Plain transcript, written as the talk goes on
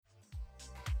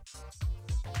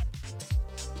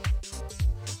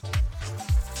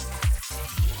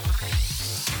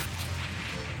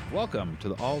Welcome to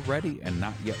the Already and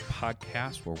Not Yet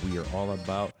podcast, where we are all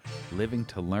about living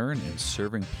to learn and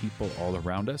serving people all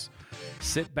around us.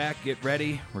 Sit back, get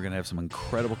ready. We're going to have some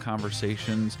incredible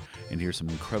conversations and hear some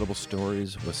incredible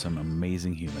stories with some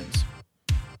amazing humans.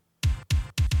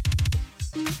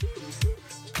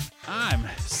 I'm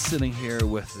sitting here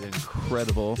with the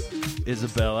incredible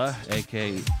Isabella,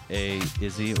 aka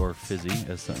Izzy, or Fizzy,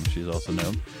 as she's also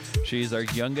known. She's our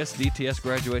youngest DTS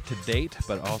graduate to date,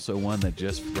 but also one that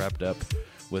just wrapped up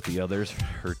with the others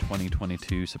her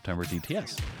 2022 September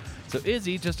DTS. So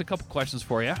Izzy, just a couple questions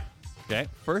for you. Okay,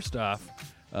 first off,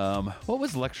 what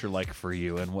was lecture like for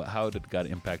you, and how did God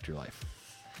impact your life?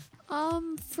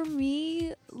 For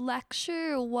me,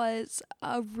 lecture was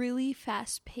a really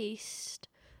fast-paced,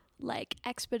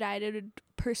 expedited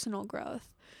personal growth.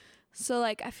 So,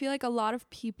 I feel like a lot of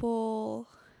people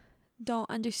don't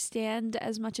understand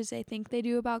as much as they think they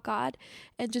do about God,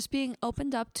 and just being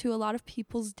opened up to a lot of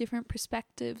people's different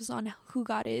perspectives on who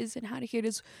God is and how to hear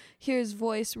his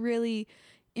voice really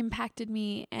impacted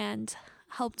me and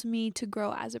helped me to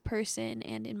grow as a person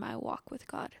and in my walk with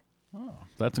God. Oh,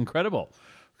 that's incredible.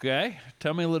 Okay,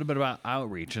 tell me a little bit about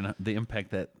outreach and the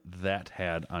impact that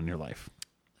had on your life.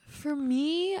 For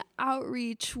me,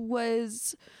 outreach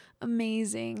was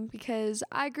amazing because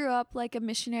I grew up like a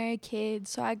missionary kid,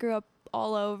 so I grew up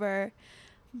all over.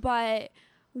 But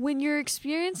when you're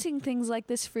experiencing things like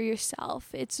this for yourself,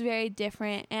 it's very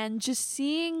different. And just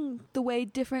seeing the way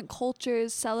different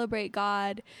cultures celebrate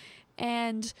God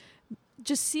and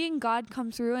just seeing God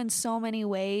come through in so many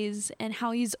ways and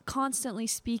how he's constantly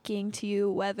speaking to you,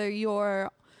 whether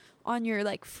you're on your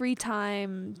free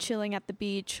time chilling at the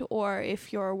beach or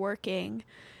if you're working,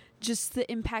 just the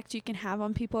impact you can have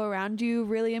on people around you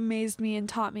really amazed me and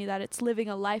taught me that it's living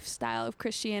a lifestyle of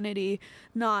Christianity,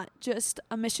 not just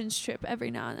a missions trip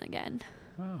every now and again.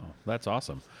 Oh, that's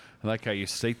awesome. I like how you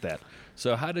state that.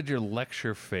 So how did your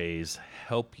lecture phase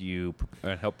help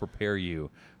prepare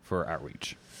you for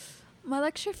outreach? My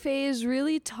lecture phase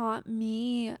really taught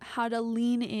me how to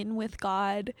lean in with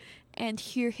God and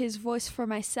hear his voice for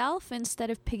myself instead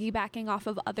of piggybacking off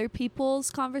of other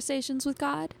people's conversations with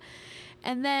God.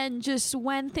 And then just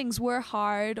when things were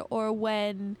hard or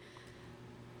when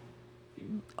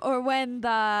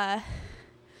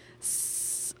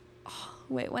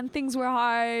things were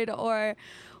hard or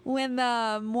when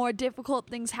the more difficult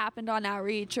things happened on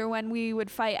outreach or when we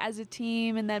would fight as a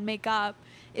team and then make up,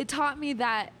 it taught me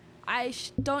that I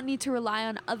don't need to rely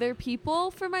on other people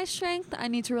for my strength. I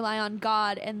need to rely on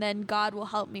God, and then God will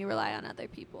help me rely on other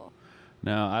people.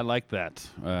 No, I like that.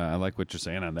 I like what you're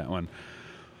saying on that one.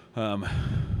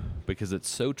 Because it's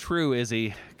so true,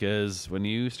 Izzy, because when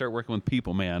you start working with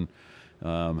people, man,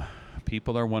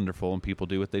 people are wonderful and people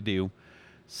do what they do.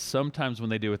 Sometimes when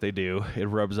they do what they do, it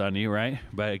rubs on you, right?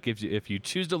 But it gives you, if you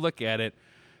choose to look at it,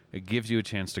 it gives you a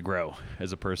chance to grow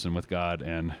as a person with God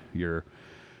and your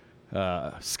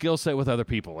skill set with other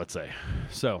people, let's say.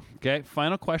 So, okay,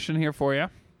 final question here for you.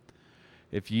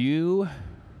 If you,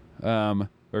 not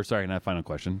final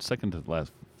question, second to the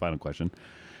last final question.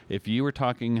 If you were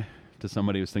talking to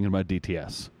somebody who's thinking about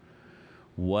DTS,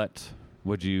 what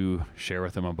would you share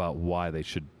with them about why they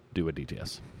should do a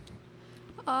DTS?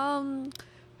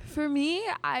 For me,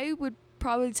 I would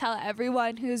probably tell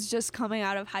everyone who's just coming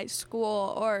out of high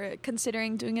school or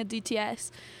considering doing a DTS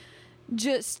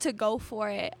just to go for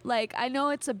it. I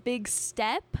know it's a big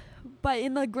step, but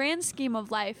in the grand scheme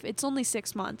of life, it's only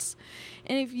 6 months.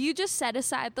 And if you just set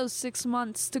aside those 6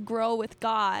 months to grow with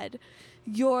God,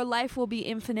 your life will be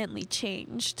infinitely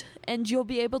changed. And you'll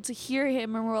be able to hear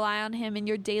him and rely on him in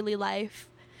your daily life.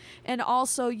 And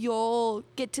also you'll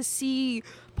get to see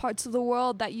parts of the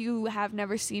world that you have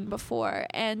never seen before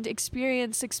and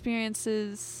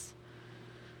experiences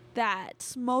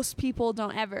that most people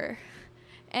don't ever.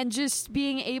 And just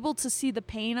being able to see the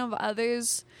pain of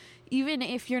others, even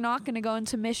if you're not going to go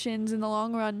into missions in the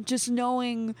long run, just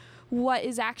knowing what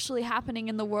is actually happening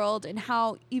in the world and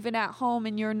how even at home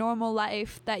in your normal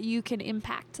life that you can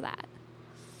impact that.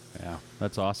 Yeah,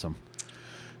 that's awesome.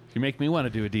 You make me want to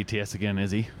do a DTS again,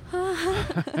 Izzy.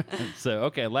 So,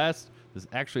 okay, last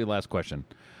question.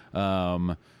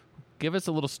 Give us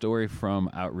a little story from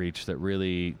outreach that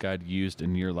really God used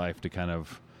in your life to kind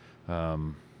of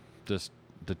just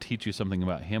to teach you something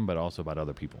about him, but also about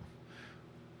other people. Okay,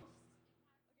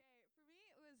 for me,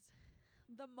 it was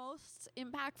the most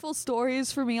impactful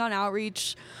stories for me on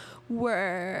outreach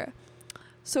were,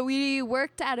 so we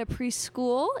worked at a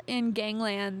preschool in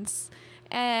Ganglands,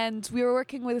 and we were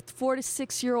working with 4 to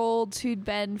 6 year olds who'd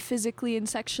been physically and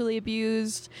sexually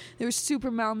abused. They were super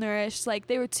malnourished,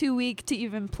 they were too weak to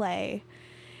even play.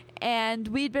 And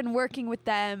we'd been working with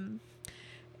them.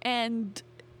 And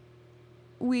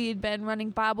we'd been running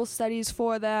Bible studies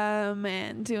for them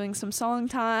and doing some song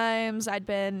times. I'd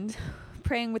been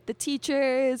praying with the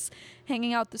teachers,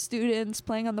 hanging out with the students,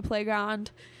 playing on the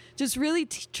playground, just really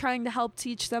trying to help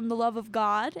teach them the love of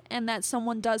God and that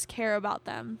someone does care about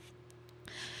them.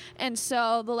 And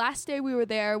so the last day we were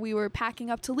there, we were packing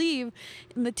up to leave,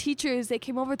 and the teachers, they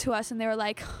came over to us and they were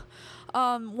like,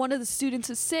 one of the students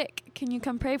is sick. Can you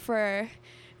come pray for her?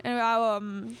 And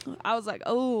I was like,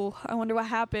 oh, I wonder what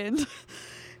happened.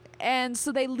 And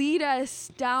so they lead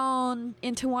us down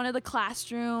into one of the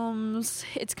classrooms.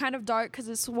 It's kind of dark because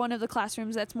it's one of the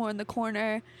classrooms that's more in the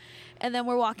corner. And then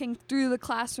we're walking through the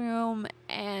classroom,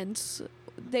 and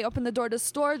they open the door to the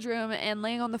storage room, and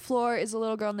laying on the floor is a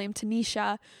little girl named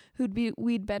Tanisha,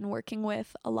 we'd been working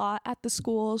with a lot at the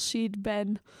school. She'd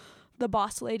been the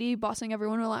boss lady, bossing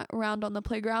everyone around on the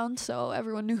playground, so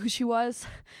everyone knew who she was.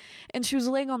 And she was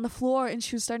laying on the floor, and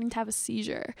she was starting to have a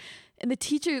seizure. And the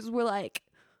teachers were like,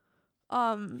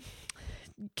 can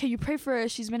you pray for her?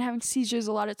 She's been having seizures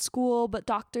a lot at school, but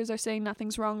doctors are saying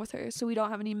nothing's wrong with her, so we don't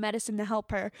have any medicine to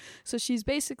help her. So she's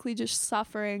basically just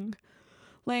suffering,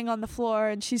 laying on the floor,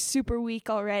 and she's super weak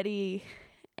already.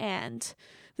 And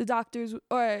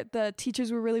the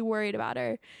teachers were really worried about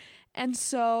her. And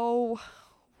so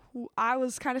I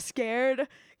was kind of scared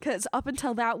because up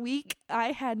until that week,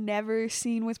 I had never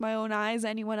seen with my own eyes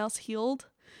anyone else healed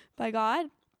by God.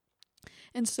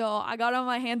 And so I got on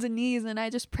my hands and knees and I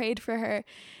just prayed for her.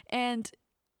 And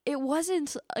it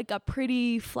wasn't like a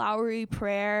pretty flowery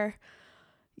prayer.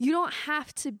 You don't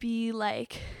have to be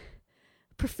like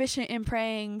proficient in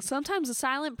praying. Sometimes a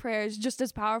silent prayer is just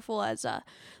as powerful as a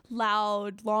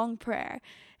loud, long prayer.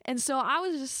 And so I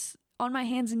was just on my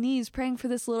hands and knees praying for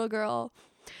this little girl.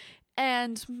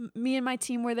 And me and my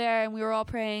team were there and we were all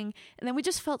praying. And then we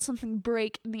just felt something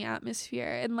break in the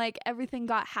atmosphere and like everything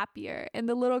got happier. And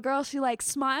the little girl, she like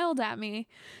smiled at me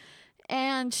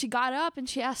and she got up and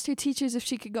she asked her teachers if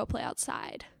she could go play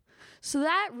outside. So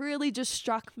that really just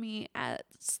struck me as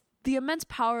the immense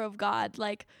power of God.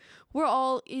 Like, we're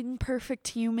all imperfect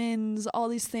humans, all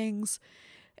these things.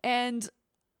 And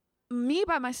me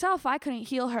by myself, I couldn't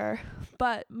heal her,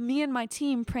 but me and my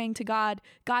team praying to God,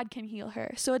 God can heal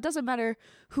her. So it doesn't matter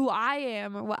who I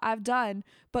am or what I've done,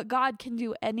 but God can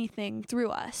do anything through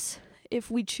us if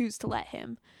we choose to let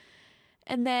him.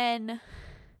 And then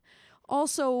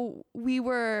also we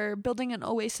were building an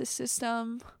Oasis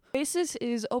system. Oasis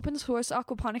is open source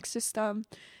aquaponics system,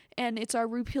 and it's our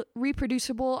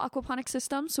reproducible aquaponics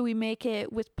system. So we make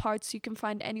it with parts you can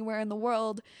find anywhere in the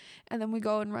world. And then we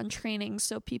go and run trainings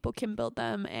so people can build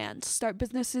them and start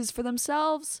businesses for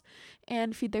themselves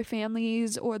and feed their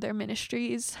families or their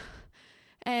ministries.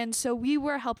 And so we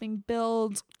were helping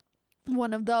build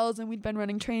one of those, and we'd been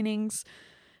running trainings.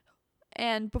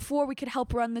 And before we could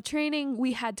help run the training,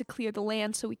 we had to clear the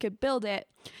land so we could build it.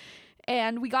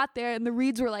 And we got there and the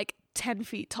reeds were like 10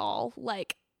 feet tall.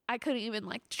 Like, I couldn't even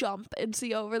like jump and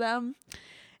see over them.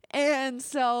 And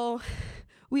so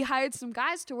we hired some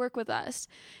guys to work with us.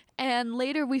 And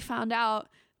later we found out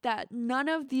that none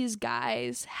of these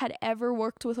guys had ever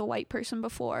worked with a white person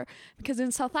before, because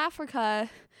in South Africa,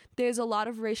 there's a lot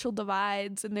of racial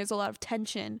divides and there's a lot of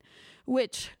tension,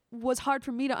 which was hard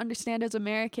for me to understand as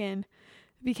American,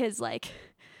 because like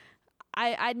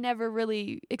I'd never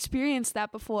really experienced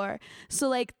that before. So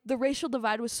like the racial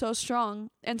divide was so strong.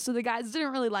 And so the guys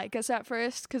didn't really like us at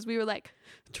first because we were like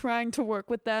trying to work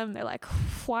with them. They're like,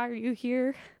 why are you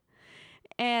here?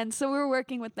 And so we were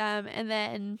working with them. And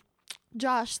then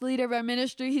Josh, the leader of our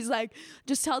ministry, he's like,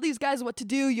 just tell these guys what to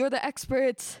do. You're the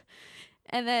experts.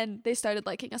 And then they started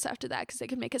liking us after that because they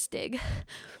could make us dig.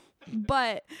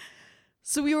 But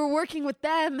so we were working with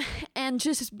them and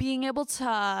just being able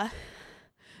to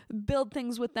build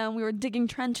things with them. We were digging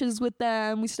trenches with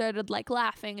them. We started like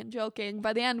laughing and joking.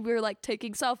 By the end, we were like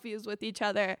taking selfies with each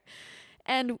other.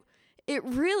 And it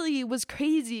really was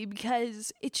crazy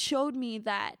because it showed me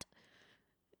that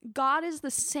God is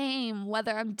the same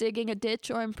whether I'm digging a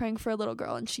ditch or I'm praying for a little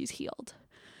girl and she's healed.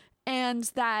 And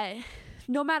that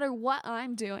no matter what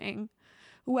I'm doing,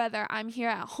 whether I'm here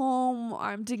at home or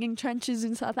I'm digging trenches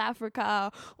in South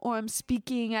Africa or I'm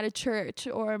speaking at a church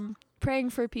or I'm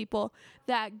praying for people,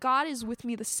 that God is with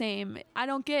me the same. I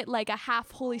don't get like a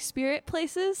half Holy Spirit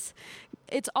places.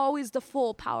 It's always the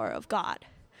full power of God.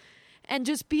 And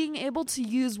just being able to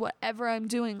use whatever I'm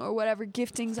doing or whatever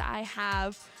giftings I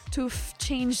have to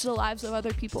change the lives of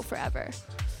other people forever.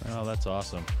 Oh, that's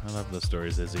awesome. I love those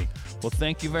stories, Izzy. Well,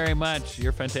 thank you very much.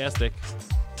 You're fantastic.